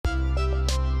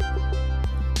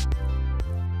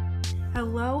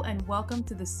Hello, and welcome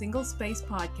to the Single Space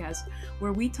Podcast,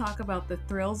 where we talk about the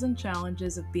thrills and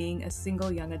challenges of being a single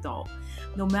young adult.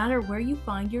 No matter where you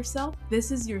find yourself,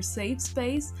 this is your safe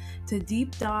space to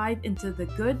deep dive into the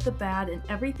good, the bad, and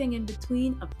everything in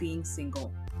between of being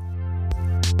single.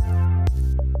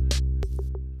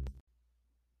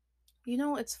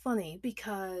 It's funny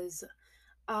because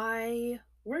I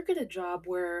work at a job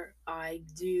where I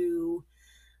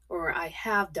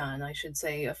have done, I should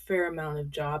say, a fair amount of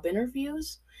job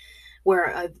interviews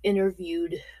where I've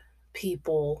interviewed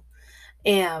people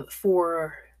and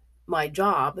for my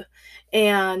job,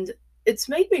 and it's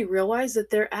made me realize that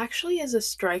there actually is a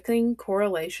striking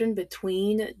correlation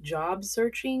between job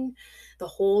searching, the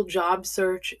whole job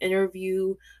search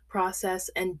interview process,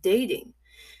 and dating.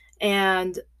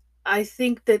 And I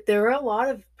think that there are a lot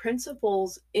of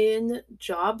principles in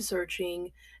job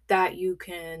searching that you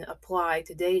can apply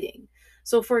to dating.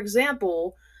 So, for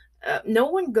example, no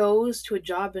one goes to a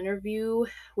job interview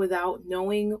without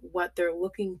knowing what they're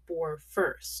looking for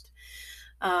first.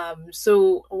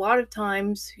 So, a lot of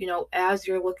times, as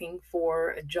you're looking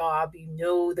for a job, you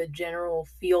know the general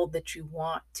field that you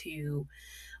want to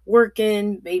work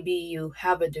in. Maybe you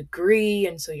have a degree,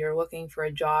 and so you're looking for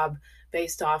a job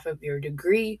based off of your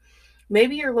degree.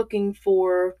 Maybe you're looking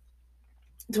for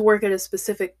to work at a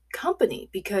specific company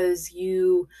because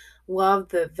you love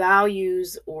the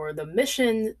values or the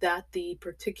mission that the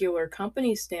particular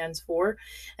company stands for.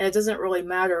 And it doesn't really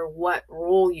matter what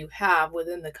role you have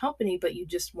within the company, but you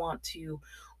just want to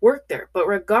work there. But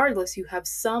regardless, you have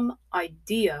some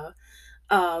idea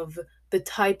of the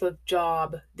type of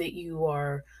job that you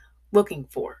are looking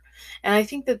for. And I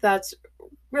think that that's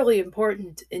really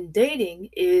important in dating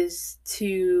is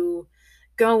to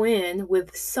go in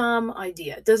with some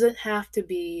idea. It doesn't have to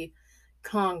be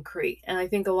concrete. And I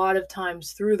think a lot of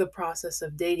times through the process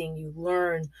of dating, you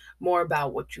learn more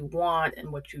about what you want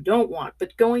and what you don't want.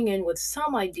 But going in with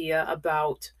some idea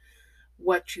about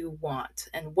what you want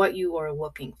and what you are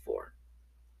looking for.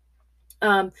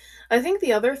 Um, I think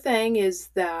the other thing is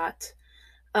that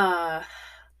uh,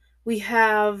 we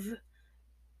have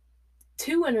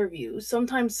two interviews,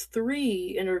 sometimes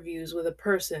three interviews with a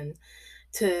person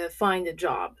to find a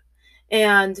job.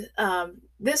 And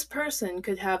this person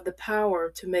could have the power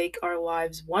to make our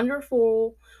lives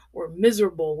wonderful or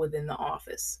miserable within the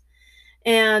office.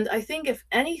 And I think, if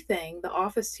anything, the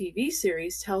Office TV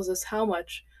series tells us how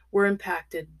much we're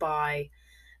impacted by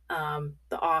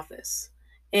the office.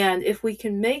 And if we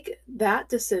can make that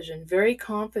decision very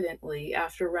confidently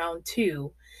after round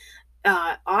two,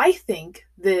 I think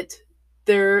that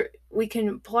we can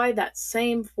apply that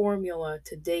same formula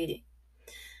to dating.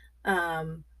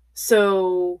 Um,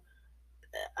 so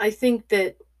I think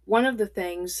that one of the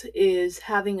things is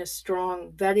having a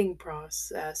strong vetting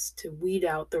process to weed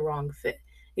out the wrong fit.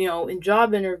 In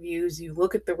job interviews, you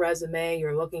look at the resume,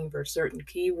 you're looking for certain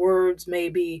keywords,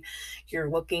 maybe you're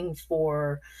looking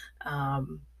for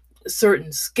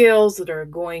certain skills that are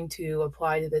going to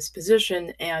apply to this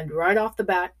position. And right off the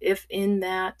bat, if in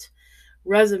that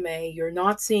resume you're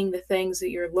not seeing the things that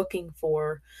you're looking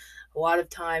for, a lot of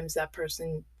times that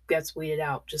person gets weeded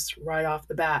out just right off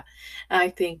the bat. And I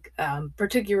think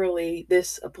particularly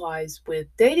this applies with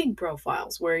dating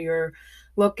profiles where you're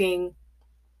looking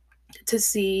to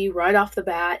see right off the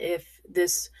bat if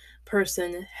this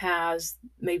person has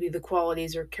maybe the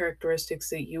qualities or characteristics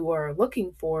that you are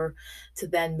looking for to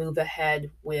then move ahead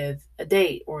with a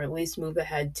date, or at least move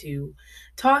ahead to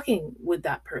talking with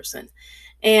that person.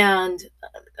 And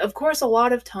of course, a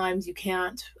lot of times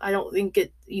I don't think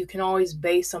you can always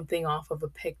base something off of a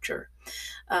picture,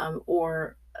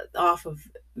 or off of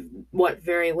what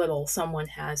very little someone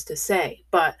has to say.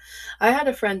 But I had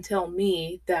a friend tell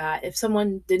me that if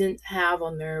someone didn't have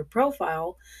on their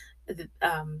profile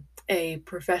a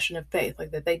profession of faith,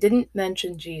 like that they didn't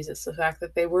mention Jesus, the fact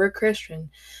that they were a Christian,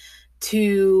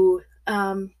 to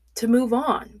move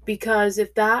on, because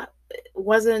if that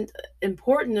wasn't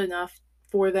important enough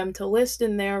for them to list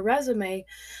in their resume,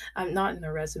 not in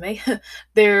their resume,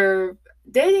 their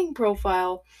dating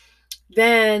profile,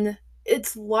 then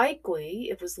it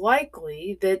was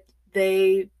likely that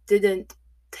they didn't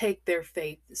take their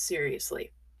faith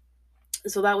seriously.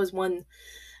 So that was one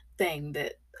thing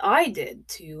that I did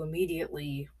to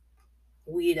immediately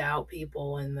weed out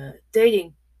people in the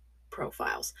dating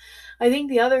profiles. I think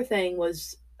the other thing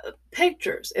was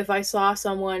pictures. If I saw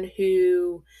someone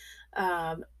who,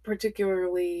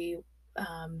 particularly,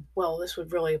 well, this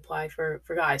would really apply for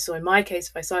guys. So in my case,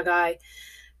 if I saw a guy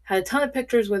had a ton of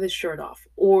pictures with his shirt off,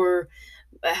 or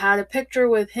had a picture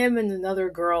with him and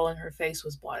another girl and her face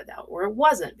was blotted out, or it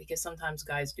wasn't, because sometimes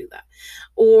guys do that,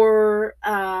 or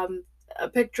a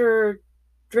picture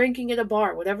drinking at a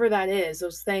bar, whatever that is,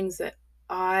 those things that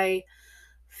I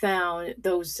found,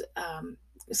 those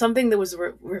something that was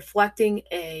reflecting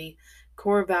a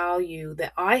core value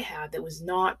that I had that was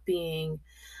not being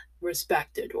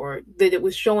respected, or that it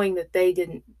was showing that they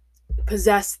didn't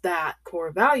possess that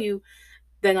core value,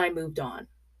 then I moved on.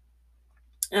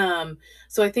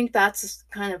 So I think that's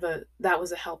kind of that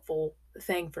was a helpful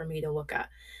thing for me to look at.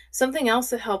 Something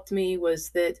else that helped me was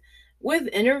that with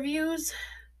interviews,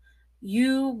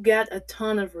 you get a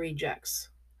ton of rejects,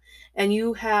 and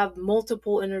you have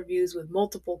multiple interviews with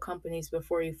multiple companies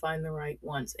before you find the right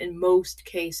ones in most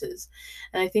cases.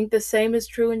 And I think the same is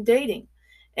true in dating.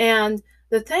 And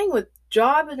the thing with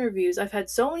job interviews, I've had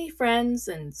so many friends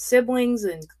and siblings,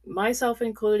 and myself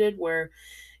included, where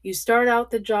you start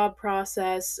out the job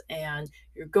process and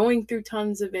you're going through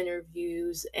tons of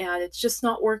interviews and it's just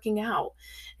not working out.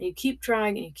 And you keep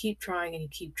trying and you keep trying and you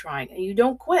keep trying and you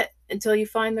don't quit until you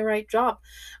find the right job.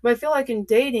 But I feel like in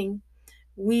dating,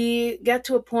 we get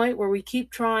to a point where we keep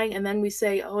trying and then we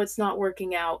say, oh, it's not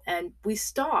working out, and we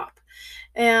stop.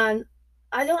 And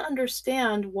I don't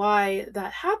understand why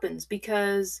that happens,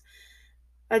 because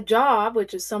a job,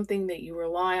 which is something that you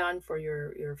rely on for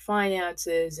your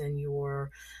finances and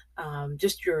your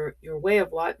just your way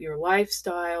of life, your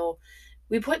lifestyle,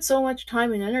 we put so much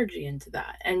time and energy into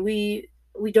that, and we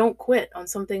don't quit on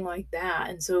something like that.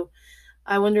 And so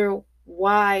I wonder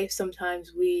why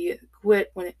sometimes we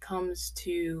quit when it comes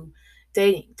to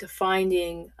dating, to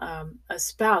finding a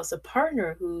spouse, a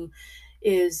partner who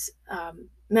is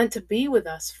meant to be with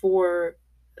us for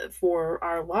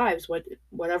our lives,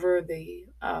 whatever the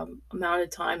amount of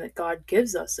time that God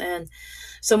gives us, and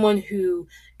someone who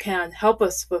can help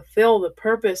us fulfill the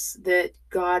purpose that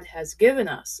God has given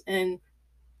us. And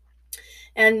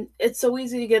it's so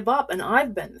easy to give up, and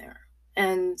I've been there.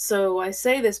 And so I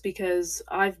say this because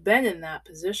I've been in that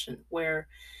position where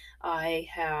I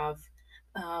have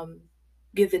um,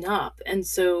 given up. And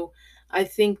so I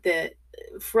think that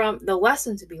from the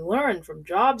lesson to be learned from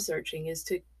job searching is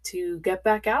to get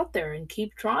back out there and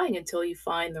keep trying until you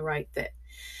find the right fit.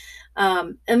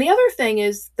 And the other thing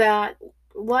is that,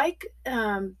 like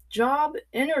job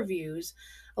interviews,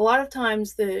 a lot of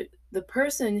times the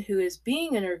person who is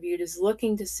being interviewed is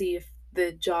looking to see if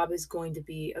the job is going to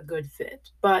be a good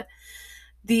fit. But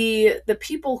the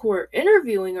people who are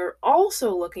interviewing are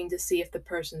also looking to see if the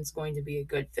person's going to be a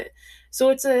good fit. So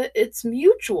it's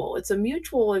mutual. It's a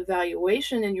mutual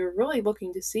evaluation, and you're really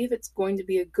looking to see if it's going to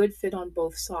be a good fit on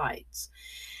both sides.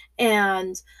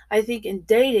 And I think in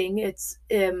dating, it's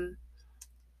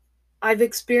I've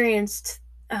experienced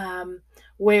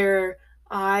where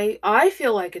I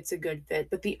feel like it's a good fit,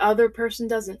 but the other person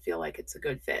doesn't feel like it's a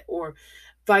good fit, or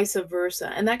vice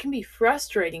versa. And that can be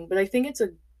frustrating, but I think it's a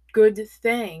good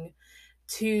thing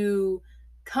to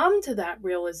come to that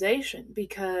realization,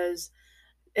 because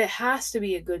it has to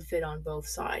be a good fit on both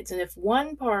sides. And if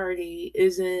one party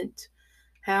isn't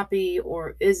happy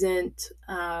or isn't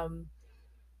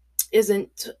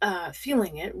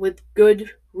feeling it with good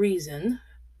reason,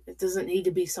 it doesn't need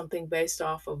to be something based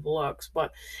off of looks,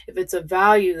 but if it's a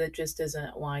value that just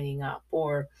isn't lining up,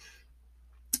 or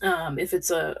if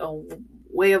it's a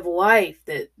way of life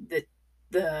that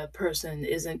the person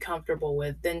isn't comfortable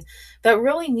with, then that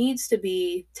really needs to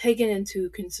be taken into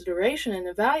consideration and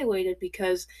evaluated,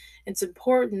 because it's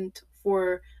important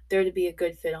for there to be a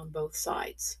good fit on both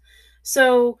sides.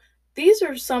 So these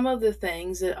are some of the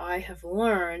things that I have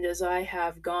learned as I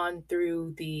have gone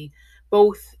through the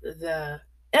both the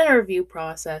interview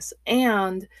process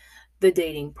and the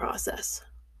dating process.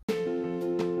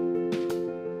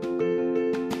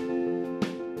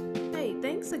 Hey,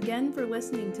 thanks again for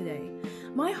listening today.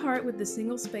 My heart with the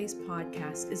Single Space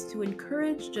podcast is to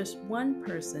encourage just one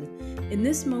person in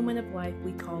this moment of life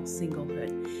we call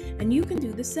singlehood. And you can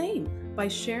do the same by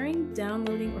sharing,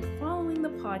 downloading, or following the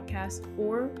podcast,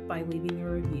 or by leaving a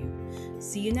review.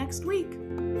 See you next week.